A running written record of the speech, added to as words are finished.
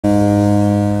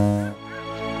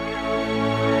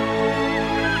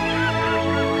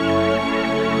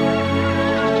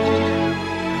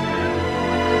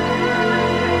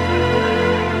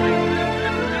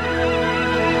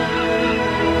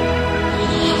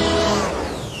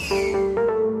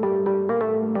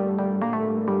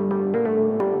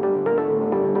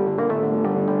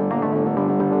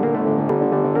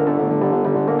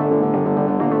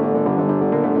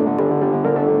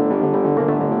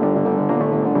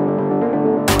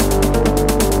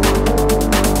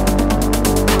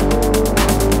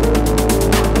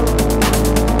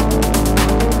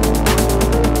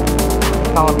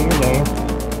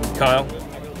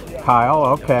Kyle.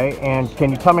 Okay, and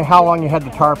can you tell me how long you had the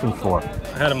tarpon for?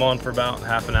 I had him on for about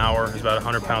half an hour. It was about a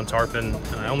 100-pound tarpon,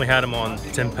 and I only had him on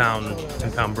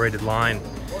 10-pound braided line.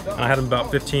 And I had him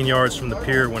about 15 yards from the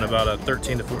pier when about a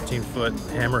 13 to 14 foot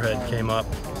hammerhead came up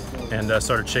and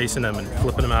started chasing him and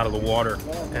flipping him out of the water.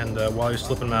 And while he was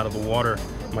flipping him out of the water,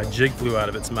 my jig flew out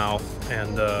of its mouth,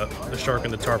 and the shark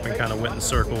and the tarpon kind of went in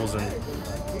circles and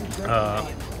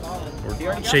were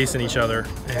chasing each other.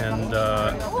 And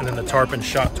then the tarpon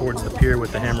shot towards the pier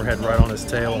with the hammerhead right on his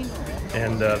tail.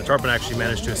 And the tarpon actually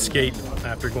managed to escape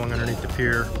after going underneath the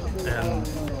pier, and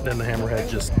then the hammerhead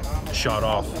just shot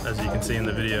off, as you can see in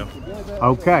the video.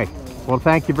 Okay. Well,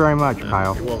 thank you very much,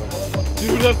 Kyle. You're welcome.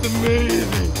 Dude, that's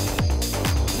amazing.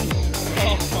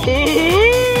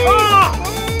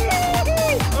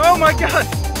 Oh my God!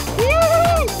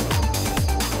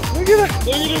 Look at that!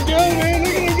 Look at him go, man!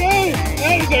 Look at him go!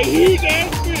 That is a huge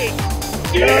ass fish!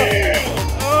 Damn!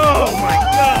 Oh my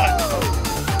God!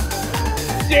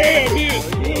 Damn, he is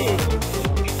good!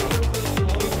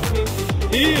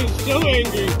 He is so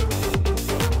angry!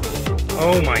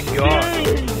 Oh my God!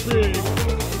 Damn.